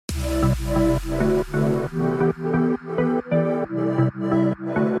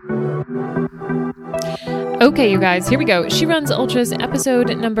Okay, you guys, here we go. She Runs Ultras,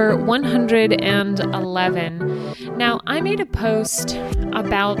 episode number 111. Now, I made a post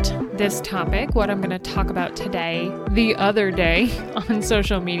about this topic, what I'm going to talk about today, the other day on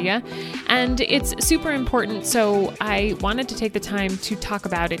social media, and it's super important, so I wanted to take the time to talk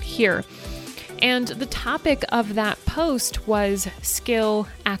about it here. And the topic of that post was skill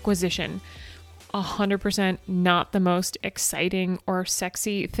acquisition. 100% not the most exciting or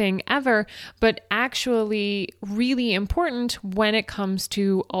sexy thing ever, but actually really important when it comes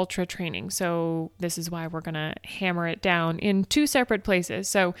to ultra training. So this is why we're going to hammer it down in two separate places.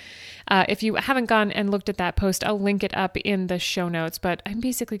 So if you haven't gone and looked at that post, I'll link it up in the show notes, but I'm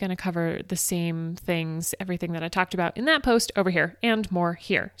basically going to cover the same things, everything that I talked about in that post over here and more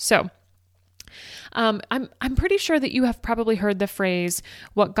here. So I'm pretty sure that you have probably heard the phrase,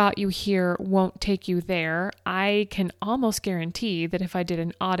 what got you here won't take you there. I can almost guarantee that if I did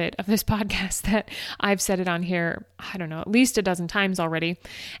an audit of this podcast that I've said it on here, I don't know, at least a dozen times already.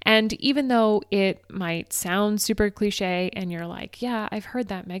 And even though it might sound super cliche and you're like, yeah, I've heard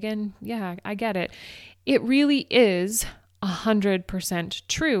that, Megan. Yeah, I get it. It really is 100%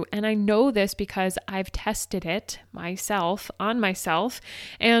 true. And I know this because I've tested it on myself,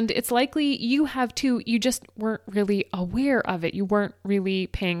 and it's likely you have too. You just weren't really aware of it. You weren't really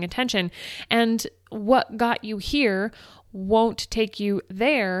paying attention. And what got you here won't take you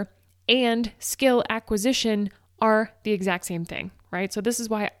there, and skill acquisition are the exact same thing, right? So this is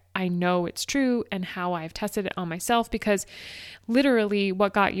why I know it's true and how I've tested it on myself, because literally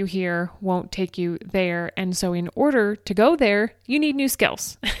what got you here won't take you there. And so in order to go there, you need new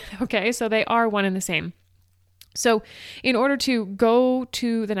skills. Okay. So they are one and the same. So in order to go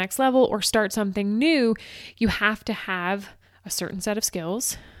to the next level or start something new, you have to have a certain set of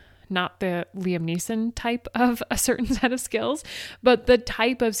skills. Not the Liam Neeson type of a certain set of skills, but the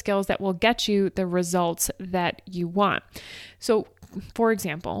type of skills that will get you the results that you want. So for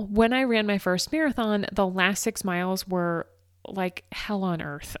example, when I ran my first marathon, the last 6 miles were like hell on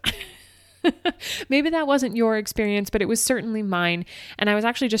earth. Maybe that wasn't your experience, but it was certainly mine. And I was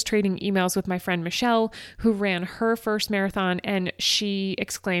actually just trading emails with my friend Michelle, who ran her first marathon, and she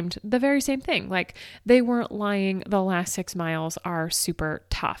exclaimed the very same thing. Like, they weren't lying. The last 6 miles are super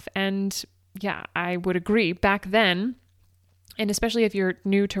tough. And yeah, I would agree. Back then, and especially if you're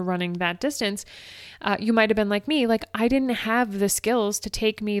new to running that distance, you might have been like me. Like, I didn't have the skills to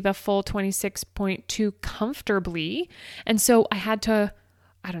take me the full 26.2 comfortably. And so I had to,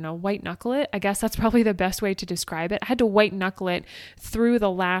 white knuckle it. I guess that's probably the best way to describe it. I had to white knuckle it through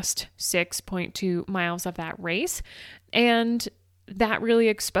the last 6.2 miles of that race. And that really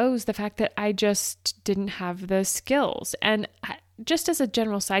exposed the fact that I just didn't have the skills. And just as a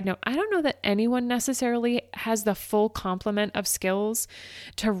general side note, I don't know that anyone necessarily has the full complement of skills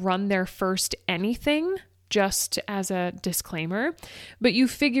to run their first anything, just as a disclaimer, but you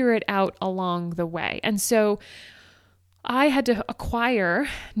figure it out along the way. And so I had to acquire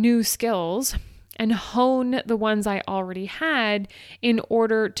new skills and hone the ones I already had in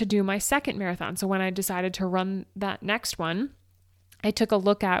order to do my second marathon. So when I decided to run that next one, I took a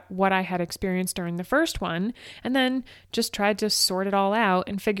look at what I had experienced during the first one and then just tried to sort it all out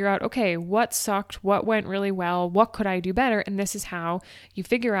and figure out, okay, what sucked, what went really well, what could I do better? And this is how you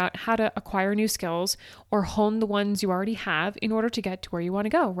figure out how to acquire new skills or hone the ones you already have in order to get to where you want to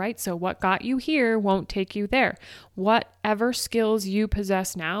go, right? So what got you here won't take you there. Whatever skills you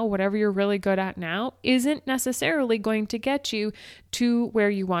possess now, whatever you're really good at now, isn't necessarily going to get you to where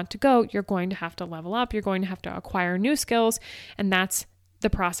you want to go. You're going to have to level up. You're going to have to acquire new skills, and that's the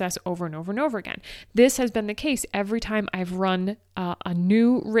process over and over and over again. This has been the case every time I've run a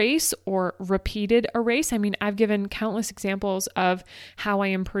new race or repeated a race. I mean, I've given countless examples of how I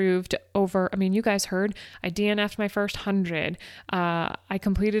improved over, you guys heard, I DNF'd my first 100. I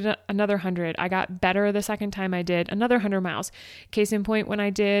completed another 100. I got better the second time I did another 100 miles. Case in point, when I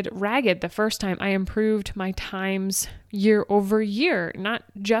did Ragged the first time, I improved my times year over year, not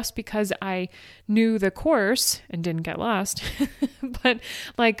just because I knew the course and didn't get lost, but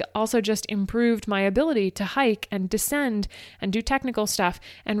also just improved my ability to hike and descend and do technical stuff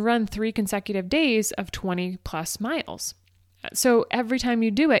and run 3 consecutive days of 20 plus miles. So every time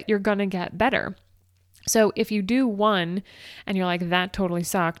you do it, you're going to get better. So if you do one and you're like, that totally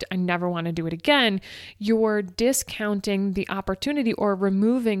sucked, I never want to do it again, you're discounting the opportunity or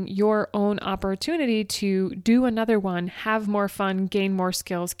removing your own opportunity to do another one, have more fun, gain more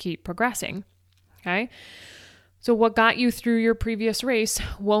skills, keep progressing. Okay. So what got you through your previous race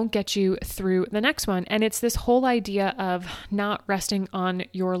won't get you through the next one. And it's this whole idea of not resting on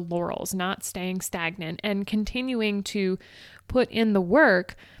your laurels, not staying stagnant and continuing to put in the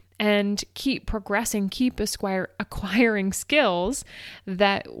work and keep progressing, keep acquiring skills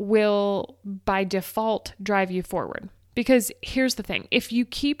that will by default drive you forward. Because here's the thing, if you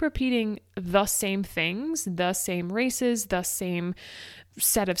keep repeating the same things, the same races, the same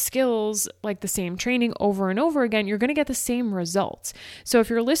set of skills, like the same training over and over again, you're going to get the same results. So if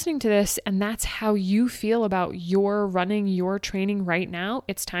you're listening to this and that's how you feel about your running, your training right now,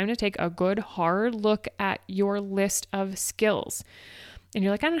 it's time to take a good hard look at your list of skills. And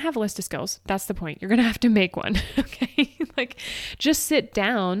you're like, I don't have a list of skills. That's the point. You're going to have to make one. Okay. Like just sit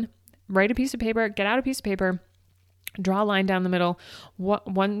down, write a piece of paper, get out a piece of paper, draw a line down the middle.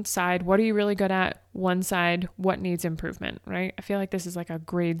 One side, what are you really good at? One side, what needs improvement, right? I feel like this is like a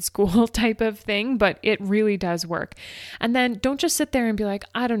grade school type of thing, but it really does work. And then don't just sit there and be like,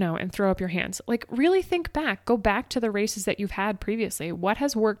 I don't know, and throw up your hands. Like really think back, go back to the races that you've had previously. What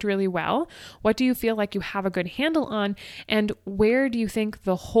has worked really well? What do you feel like you have a good handle on? And where do you think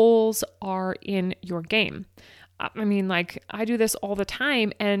the holes are in your game? I mean, like I do this all the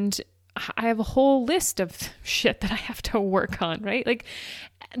time, and I have a whole list of shit that I have to work on, right? Like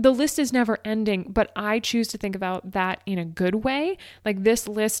the list is never ending, but I choose to think about that in a good way. Like this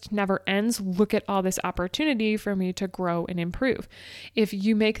list never ends. Look at all this opportunity for me to grow and improve. If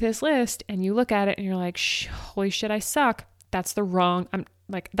you make this list and you look at it and you're like, holy shit, I suck. That's the wrong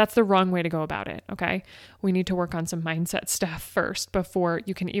way to go about it. Okay. We need to work on some mindset stuff first before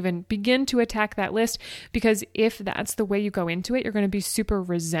you can even begin to attack that list. Because if that's the way you go into it, you're going to be super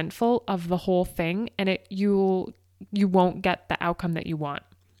resentful of the whole thing, and you won't get the outcome that you want.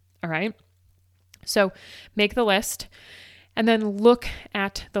 All right. So make the list and then look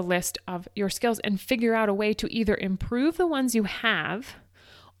at the list of your skills and figure out a way to either improve the ones you have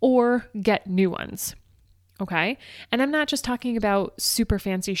or get new ones. Okay. And I'm not just talking about super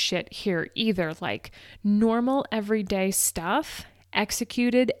fancy shit here either, like normal everyday stuff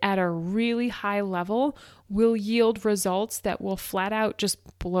executed at a really high level will yield results that will flat out just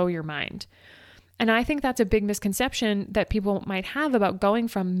blow your mind. And I think that's a big misconception that people might have about going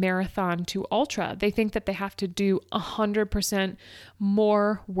from marathon to ultra. They think that they have to do 100%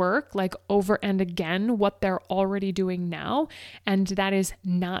 more work, like over and again, what they're already doing now. And that is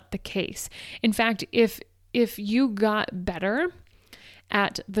not the case. In fact, if you got better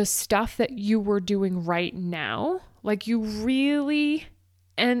at the stuff that you were doing right now, like you really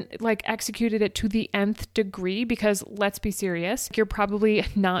executed it to the nth degree, because let's be serious, you're probably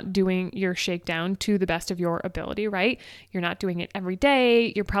not doing your shakedown to the best of your ability, right? You're not doing it every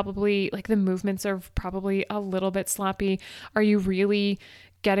day. You're probably like the movements are probably a little bit sloppy. Are you really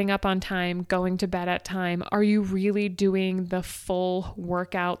getting up on time, going to bed at time? Are you really doing the full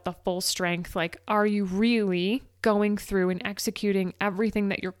workout, the full strength? Like, are you really going through and executing everything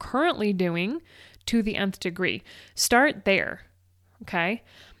that you're currently doing to the nth degree? Start there. Okay.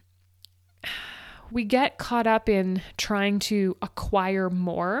 We get caught up in trying to acquire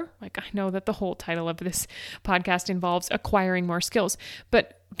more. Like I know that the whole title of this podcast involves acquiring more skills,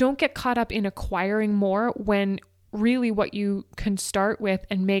 but don't get caught up in acquiring more when really what you can start with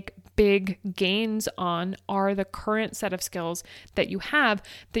and make big gains on are the current set of skills that you have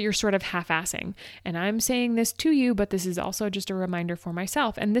that you're sort of half-assing. And I'm saying this to you, but this is also just a reminder for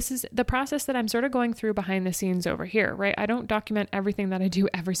myself. And this is the process that I'm sort of going through behind the scenes over here, right? I don't document everything that I do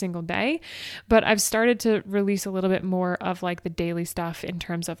every single day, but I've started to release a little bit more of like the daily stuff in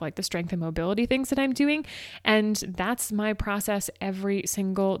terms of like the strength and mobility things that I'm doing. And that's my process every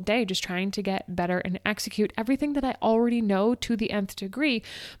single day, just trying to get better and execute everything that I already know to the nth degree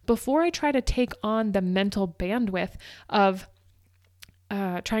before I try to take on the mental bandwidth of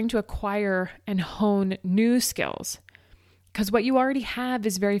trying to acquire and hone new skills. Because what you already have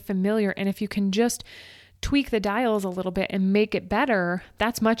is very familiar. And if you can just tweak the dials a little bit and make it better,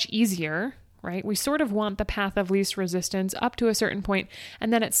 that's much easier, right? We sort of want the path of least resistance up to a certain point,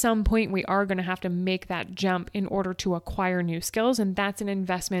 and then at some point we are going to have to make that jump in order to acquire new skills, and that's an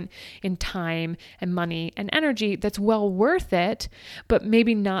investment in time and money and energy that's well worth it, but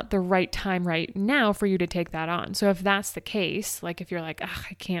maybe not the right time right now for you to take that on. So if that's the case, like if you're like,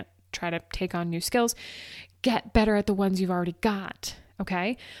 I can't try to take on new skills, get better at the ones you've already got.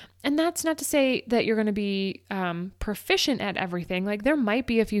 Okay. And that's not to say that you're going to be proficient at everything. Like there might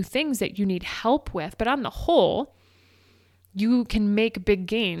be a few things that you need help with, but on the whole, you can make big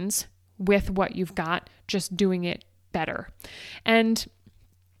gains with what you've got, just doing it better. And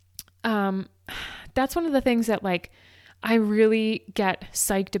that's one of the things that like I really get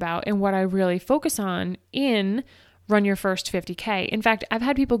psyched about and what I really focus on in Run Your First 50K. In fact, I've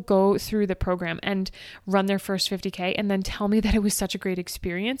had people go through the program and run their first 50K and then tell me that it was such a great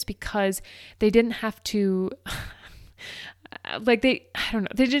experience because they didn't have to, I don't know,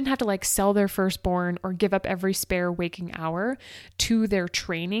 they didn't have to like sell their firstborn or give up every spare waking hour to their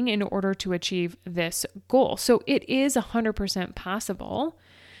training in order to achieve this goal. So it is 100% possible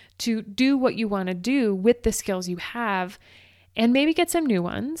to do what you want to do with the skills you have and maybe get some new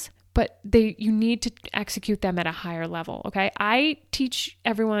ones, but you need to execute them at a higher level. Okay. I teach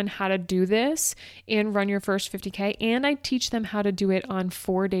everyone how to do this in Run Your First 50K, and I teach them how to do it on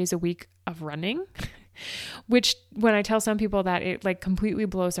 4 days a week of running. Which when I tell some people that, it like completely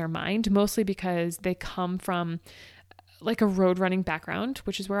blows their mind, mostly because they come from like a road running background,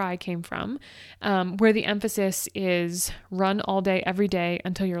 which is where I came from, where the emphasis is run all day, every day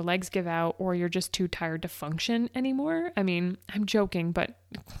until your legs give out or you're just too tired to function anymore. I mean, I'm joking, but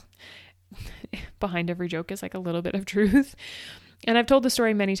behind every joke is like a little bit of truth. And I've told the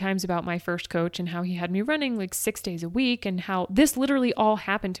story many times about my first coach and how he had me running like 6 days a week and how this literally all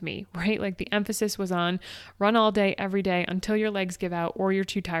happened to me, right? Like the emphasis was on run all day, every day until your legs give out or you're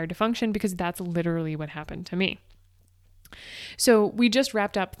too tired to function, because that's literally what happened to me. So we just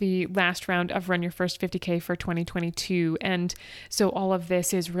wrapped up the last round of Run Your First 50K for 2022. And so all of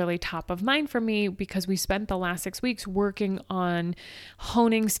this is really top of mind for me because we spent the last 6 weeks working on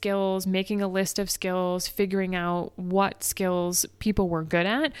honing skills, making a list of skills, figuring out what skills people were good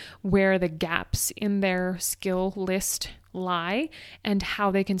at, where the gaps in their skill list lie, and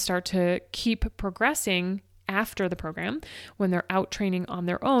how they can start to keep progressing after the program when they're out training on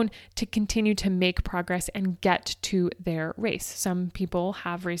their own to continue to make progress and get to their race. Some people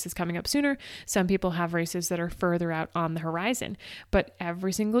have races coming up sooner. Some people have races that are further out on the horizon, but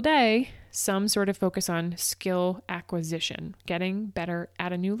every single day, some sort of focus on skill acquisition, getting better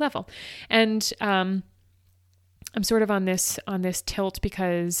at a new level. And, I'm sort of on this tilt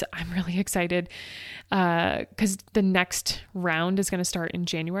because I'm really excited because the next round is going to start in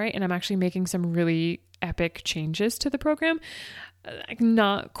January, and I'm actually making some really epic changes to the program. I'm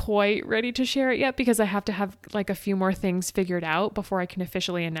not quite ready to share it yet because I have to have like a few more things figured out before I can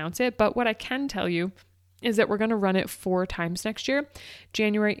officially announce it. But what I can tell you is that we're going to run it 4 times next year: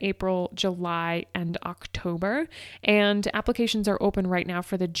 January, April, July, and October. And applications are open right now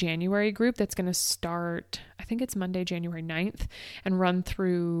for the January group that's going to start, I think it's Monday, January 9th, and run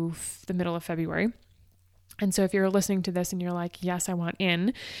through the middle of February. And so if you're listening to this and you're like, yes, I want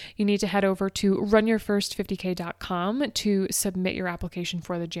in, you need to head over to runyourfirst50k.com to submit your application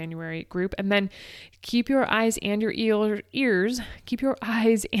for the January group. And then keep your eyes and your ears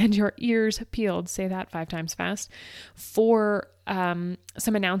peeled, say that 5 times fast, for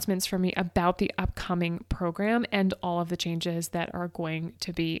some announcements from me about the upcoming program and all of the changes that are going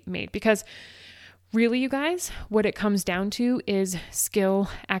to be made. Because really, you guys, what it comes down to is skill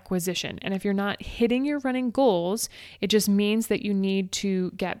acquisition. And if you're not hitting your running goals, it just means that you need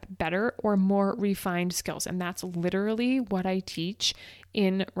to get better or more refined skills. And that's literally what I teach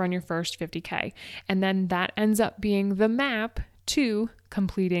in Run Your First 50K. And then that ends up being the map to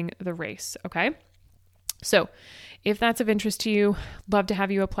completing the race. Okay. So if that's of interest to you, love to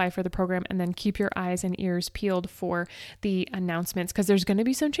have you apply for the program, and then keep your eyes and ears peeled for the announcements, because there's going to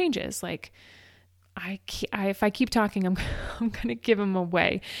be some changes. Like, if I keep talking, I'm going to give them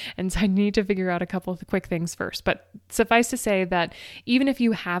away. And so I need to figure out a couple of quick things first. But suffice to say that even if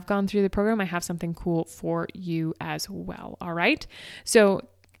you have gone through the program, I have something cool for you as well. All right. So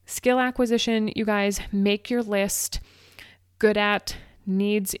skill acquisition, you guys, make your list. Good at,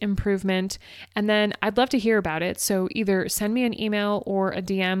 needs improvement. And then I'd love to hear about it. So either send me an email or a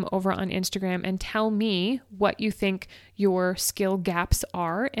DM over on Instagram and tell me what you think your skill gaps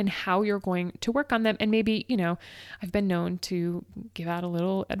are and how you're going to work on them. And maybe, I've been known to give out a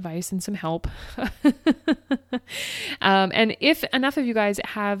little advice and some help. And if enough of you guys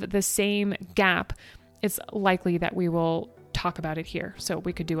have the same gap, it's likely that we will talk about it here. So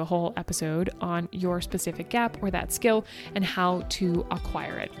we could do a whole episode on your specific gap or that skill and how to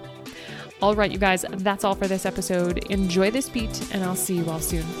acquire it. All right, you guys, that's all for this episode. Enjoy this beat, and I'll see you all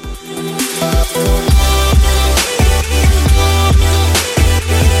soon.